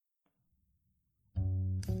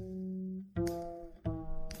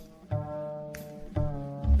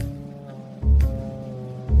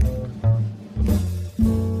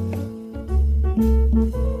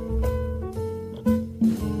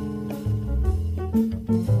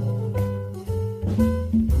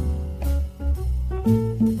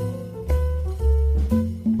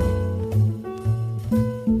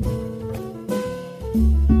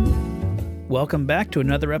welcome back to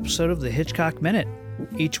another episode of the Hitchcock Minute.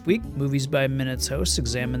 Each week, Movies by Minutes hosts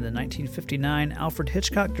examine the 1959 Alfred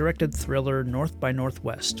Hitchcock-directed thriller North by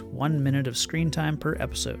Northwest, 1 minute of screen time per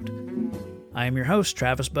episode. I am your host,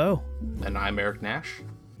 Travis Bowe. And I'm Eric Nash.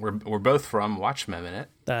 We're both from Watch My Minute.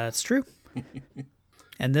 That's true.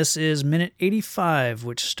 And this is minute 85,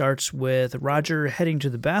 which starts with Roger heading to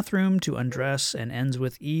the bathroom to undress and ends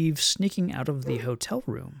with Eve sneaking out of the hotel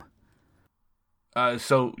room.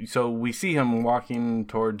 So we see him walking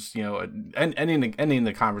towards, ending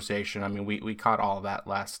the conversation. I mean, we caught all of that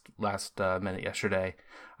last minute yesterday.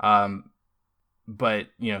 But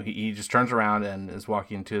he just turns around and is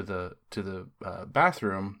walking to the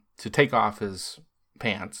bathroom to take off his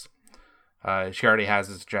pants. She already has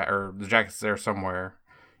his the jacket's there somewhere,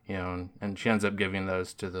 and she ends up giving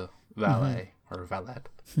those to the valet or valet.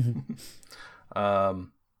 And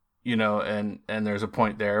there's a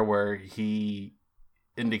point there where he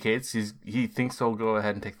indicates he thinks he'll go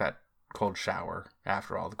ahead and take that cold shower.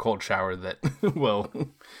 After all, the cold shower that will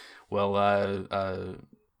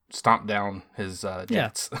stomp down his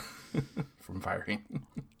jets from firing.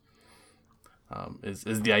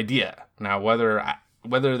 Is the idea. Now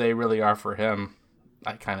whether they really are for him,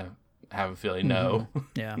 I kind of have a feeling no.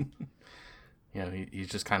 Yeah. He's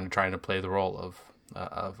just kind of trying to play the role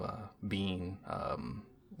being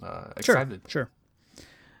excited. Sure.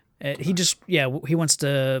 He wants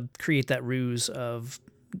to create that ruse of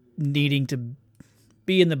needing to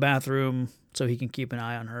be in the bathroom so he can keep an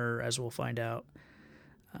eye on her, as we'll find out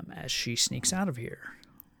as she sneaks out of here.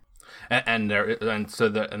 And there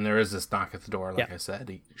is this knock at the door. Like I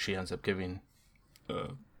said, she ends up giving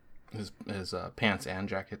his pants and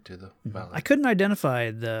jacket to the valet. I couldn't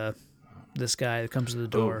identify this guy that comes to the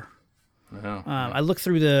door. No. I looked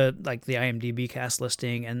through the IMDb cast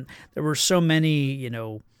listing, and there were so many,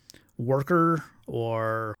 worker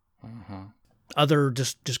or other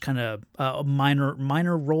just kind of a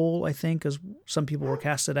minor role, I think, as some people were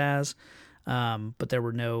casted as. But there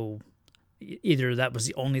were no, either that was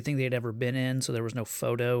the only thing they'd ever been in, so there was no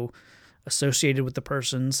photo associated with the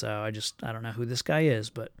person. So I don't know who this guy is,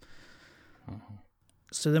 but.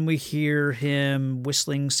 So then we hear him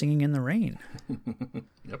whistling, singing in the rain.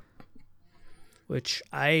 Yep. Which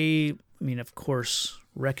I mean, of course,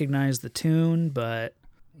 recognize the tune, but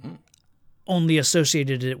only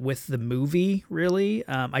associated it with the movie, really.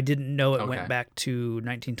 I didn't know it went back to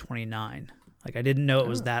 1929. I didn't know it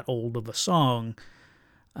was that old of a song.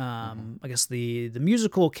 I guess the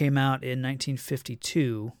musical came out in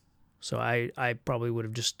 1952, so I probably would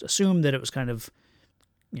have just assumed that it was kind of,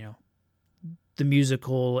 the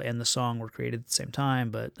musical and the song were created at the same time,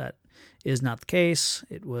 but that is not the case.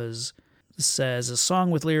 It says a song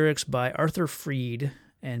with lyrics by Arthur Freed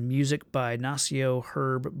and music by Nacio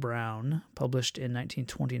Herb Brown, published in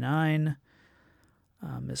 1929.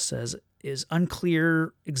 It says is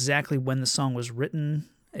unclear exactly when the song was written.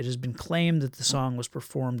 It has been claimed that the song was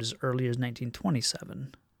performed as early as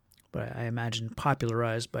 1927, but I imagine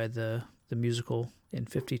popularized by the musical in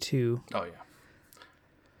 52. Oh, yeah.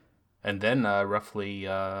 And then roughly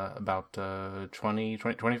about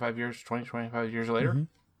 25 years later,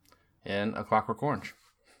 in A Clockwork Orange.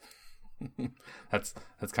 That's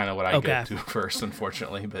kind of what I go to first,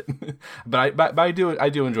 unfortunately, but I do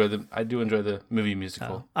enjoy the movie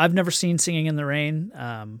musical. I've never seen Singing in the Rain.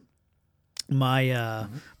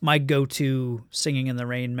 My go-to Singing in the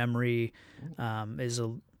Rain memory is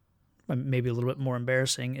maybe a little bit more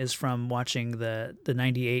embarrassing, is from watching the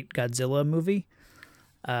 98 Godzilla movie.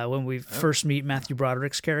 When we first meet Matthew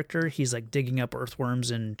Broderick's character, he's digging up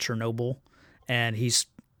earthworms in Chernobyl, and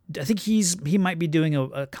I think he might be doing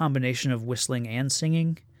a combination of whistling and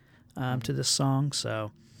singing to this song.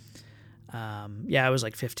 So, I was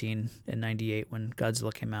 15 in 98 when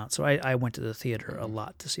Godzilla came out, so I went to the theater a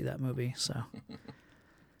lot to see that movie. So,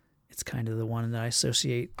 it's kind of the one that I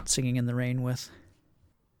associate Singing in the Rain with.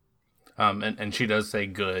 And she does say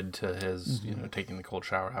good to his, taking the cold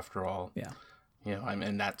shower after all. Yeah.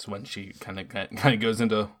 And that's when she kind of goes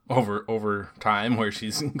into overtime where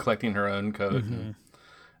she's collecting her own coat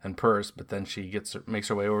and purse, but then she makes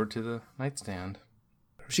her way over to the nightstand.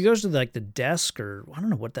 She goes to the desk, or I don't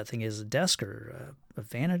know what that thing is, a desk or a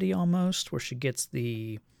vanity almost, where she gets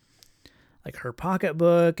the her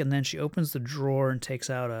pocketbook, and then she opens the drawer and takes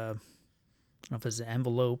out I don't know if it's an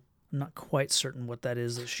envelope. I'm not quite certain what that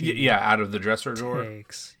is that she out of the dresser drawer.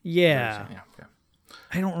 Yeah.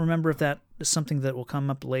 I don't remember if that is something that will come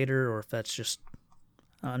up later, or if that's just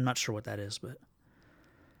I'm not sure what that is, but.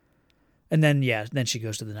 And then she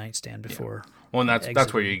goes to the nightstand before. Yeah. Well, and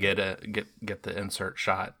that's where you get the insert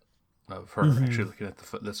shot of her actually looking at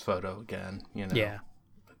this photo again. Yeah,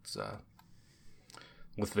 it's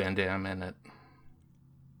with Van Damme in it.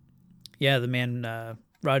 Yeah, the man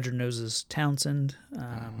Roger Noses Townsend.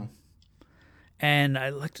 And I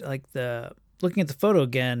looked looking at the photo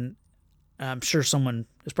again. I'm sure someone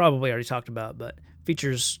has probably already talked about, but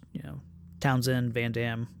features Townsend, Van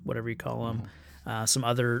Damme, whatever you call them, some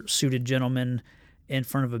other suited gentlemen in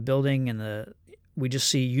front of a building, and we just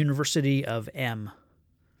see University of M.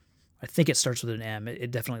 I think it starts with an M. It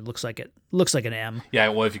definitely looks like an M. Yeah,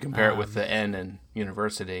 well, if you compare it with the N in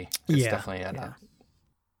university, it's definitely at a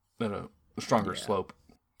stronger slope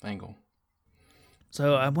angle.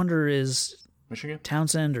 So I wonder, is Michigan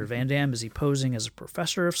Townsend or Van Damme, is he posing as a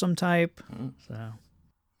professor of some type? So,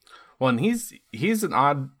 well, and he's an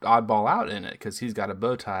oddball out in it because he's got a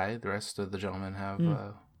bow tie. The rest of the gentlemen have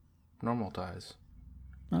normal ties.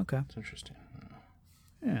 Okay, it's interesting.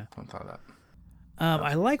 Yeah, I thought that.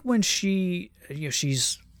 I like when she's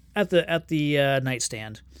at the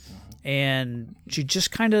nightstand, and she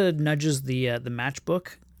just kind of nudges the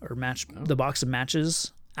matchbook or the box of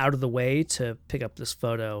matches out of the way to pick up this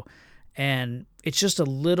photo, and it's just a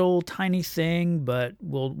little tiny thing, but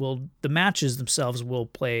the matches themselves will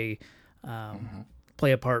play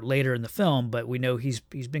a part later in the film. But we know he's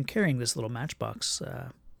been carrying this little matchbox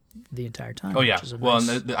the entire time. Oh yeah, well,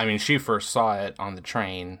 nice... I mean, she first saw it on the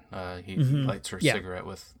train. He lights her cigarette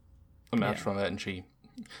with a match from it, and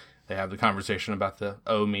they have the conversation about the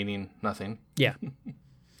O meaning nothing. Yeah,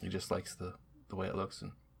 he just likes the way it looks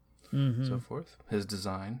and so forth. His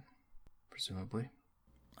design, presumably.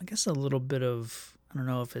 I guess a little bit of, I don't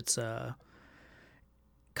know if it's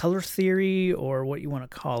color theory or what you want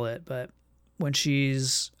to call it, but when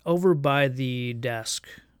she's over by the desk,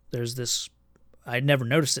 there's this. I never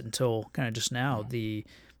noticed it until kind of just now.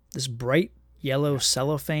 This bright yellow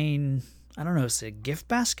cellophane. I don't know. It's a gift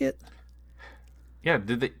basket. Yeah.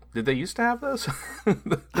 Did they used to have those?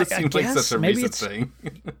 That seems like such a recent thing.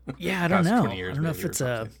 Yeah, I don't know. I don't know if it's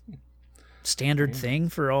a standard thing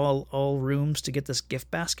for all rooms to get this gift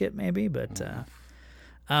basket, maybe. But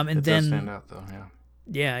and it then does stand out though.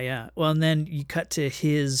 Yeah. Yeah. Well, and then you cut to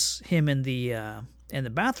him in the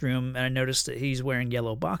bathroom, and I noticed that he's wearing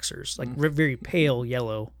yellow boxers, like very pale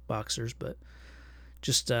yellow boxers, but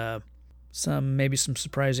just some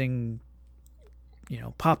surprising,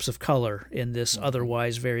 pops of color in this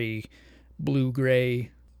otherwise very blue-gray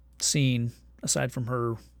scene, aside from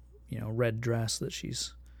her, red dress that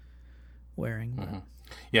she's wearing.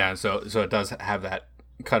 Yeah, so it does have that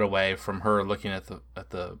cutaway from her looking at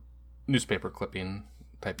the newspaper clipping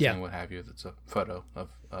type thing, what have you. That's a photo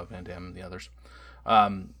of Van Damme and the others.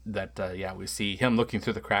 We see him looking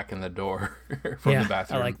through the crack in the door from the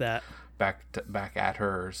bathroom. I like that. Back at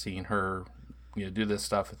her, seeing her, do this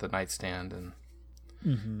stuff at the nightstand,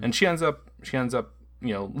 and she ends up,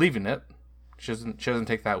 leaving it. She doesn't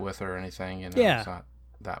take that with her or anything. It's not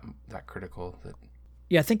that critical.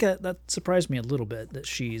 Yeah, I think that surprised me a little bit that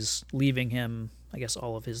she's leaving him, I guess,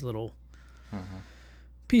 all of his little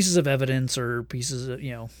pieces of evidence or pieces of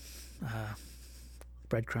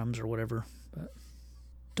breadcrumbs or whatever. But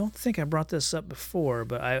don't think I brought this up before,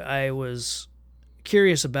 but I was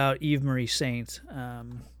curious about Eve Marie Saint.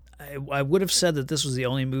 I would have said that this was the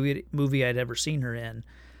only movie I'd ever seen her in,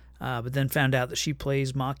 but then found out that she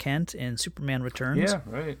plays Ma Kent in Superman Returns. Yeah,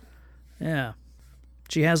 right. Yeah,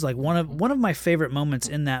 she has like one of my favorite moments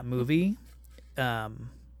in that movie,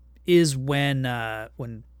 is when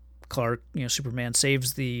Clark, Superman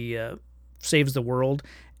saves the world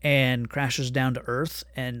and crashes down to Earth,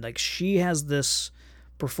 and like she has this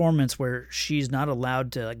performance where she's not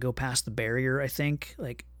allowed to go past the barrier, I think,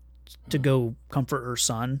 to go comfort her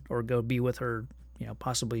son or go be with her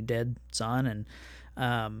possibly dead son,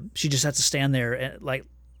 and she just has to stand there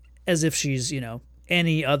as if she's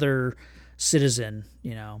any other citizen,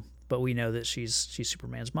 but we know that she's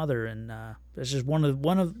Superman's mother, and it's just one of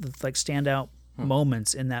the standout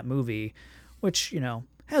moments in that movie, which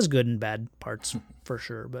has good and bad parts for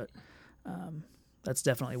sure, but that's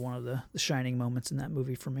definitely one of the shining moments in that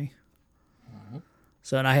movie for me.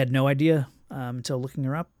 So, and I had no idea until looking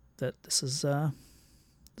her up that this is the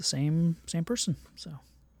same person. So,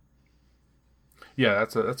 yeah,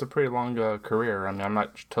 that's a pretty long career. I mean, I'm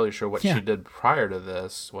not totally sure what she did prior to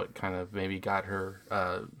this. What kind of maybe got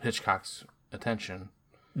her Hitchcock's attention.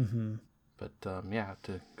 But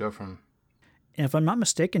to go from. And if I'm not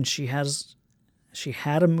mistaken, she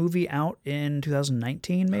had a movie out in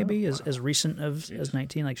 2019, maybe as recent as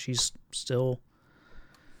 19. Like she's still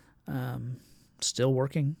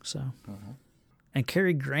working. So, and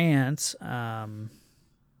Cary Grant, I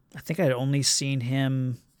think I'd only seen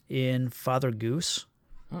him in Father Goose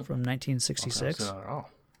from 1966.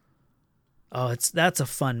 Oh, that's a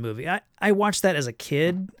fun movie. I watched that as a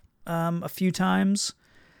kid a few times,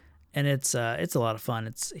 and it's a lot of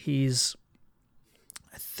fun.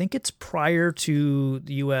 I think it's prior to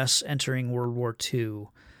the U.S. entering World War II,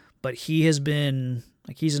 but he has been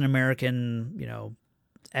he's an American,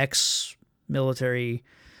 ex-military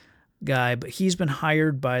guy, but he's been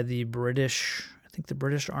hired by the British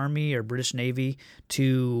Army or British Navy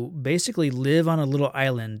to basically live on a little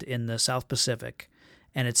island in the South Pacific.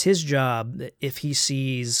 And it's his job that if he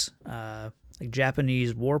sees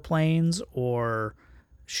Japanese warplanes or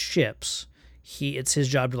ships, it's his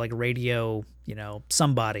job to radio,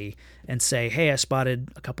 somebody and say, hey, I spotted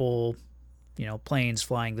a couple, planes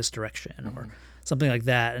flying this direction or something like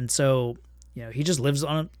that. And so, he just lives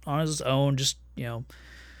on his own, just,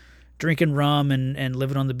 drinking rum and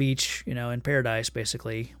living on the beach, in paradise,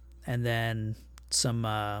 basically. And then some,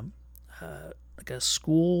 like a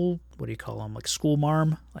school, what do you call them? Like school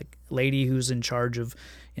marm, like lady who's in charge of,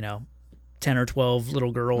 10 or 12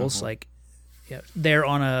 little girls. They're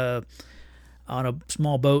on a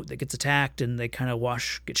small boat that gets attacked and they kind of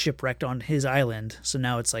get shipwrecked on his island. So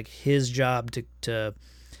now it's like his job to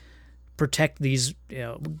protect these,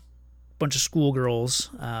 bunch of schoolgirls.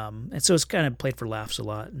 And so it's kind of played for laughs a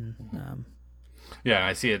lot. And yeah,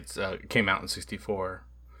 I see it came out in 1964,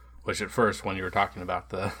 which at first when you were talking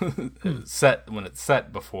about the when it's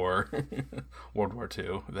set before World War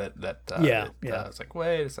II, I was like,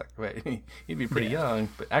 wait a second, he'd be pretty young,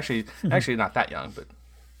 but actually not that young, but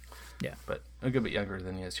a good bit younger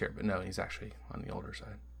than he is here. But no, he's actually on the older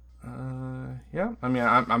side. I mean,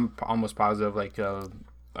 I'm almost positive.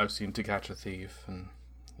 I've seen To Catch a Thief, and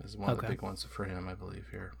this is one of the big ones for him, I believe.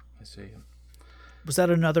 Here, I see. Was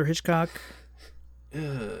that another Hitchcock?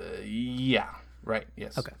 Yeah. Right.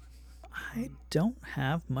 Yes. Okay. I don't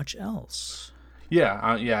have much else.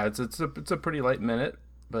 Yeah. It's a pretty light minute,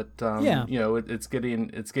 but it's getting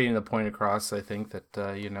the point across. I think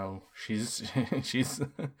that she's she's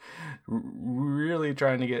really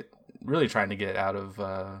trying to get out of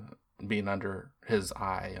being under his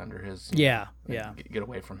eye, get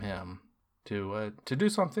away from him to do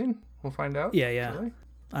something. We'll find out. Yeah. Really.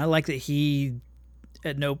 I like that he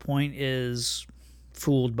at no point is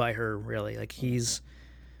fooled by her, really. Like he's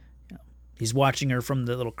watching her from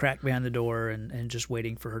the little crack behind the door and just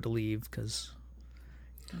waiting for her to leave because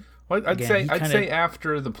I'd say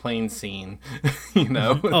after the plane scene,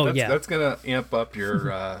 that's gonna amp up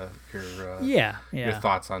your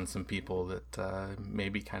thoughts on some people that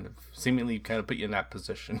maybe seemingly put you in that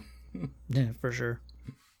position. Yeah, for sure.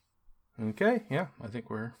 Okay, yeah, I think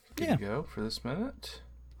we're good to go for this minute.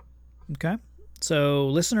 Okay. So,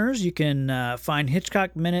 listeners, you can find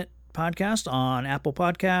Hitchcock Minute podcast on Apple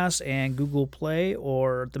Podcasts and Google Play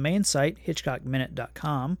or the main site,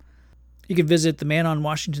 hitchcockminute.com. You can visit The Man on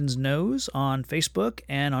Washington's Nose on Facebook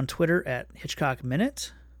and on Twitter at Hitchcock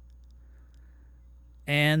Minute.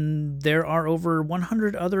 And there are over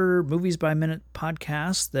 100 other Movies by Minute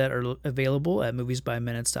podcasts that are available at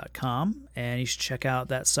moviesbyminutes.com. And you should check out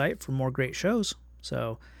that site for more great shows.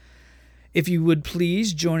 So, if you would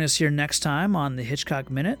please join us here next time on the Hitchcock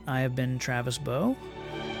Minute. I have been Travis Bowe.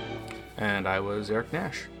 And I was Eric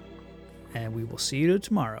Nash. And we will see you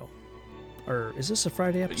tomorrow. Or is this a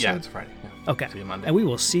Friday episode? Yeah, it's Friday. Yeah. Okay. See you Monday. And we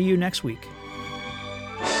will see you next week.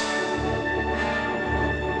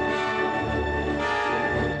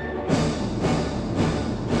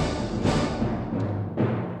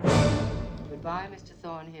 Goodbye, Mr.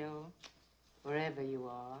 Thornhill, wherever you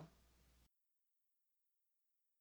are.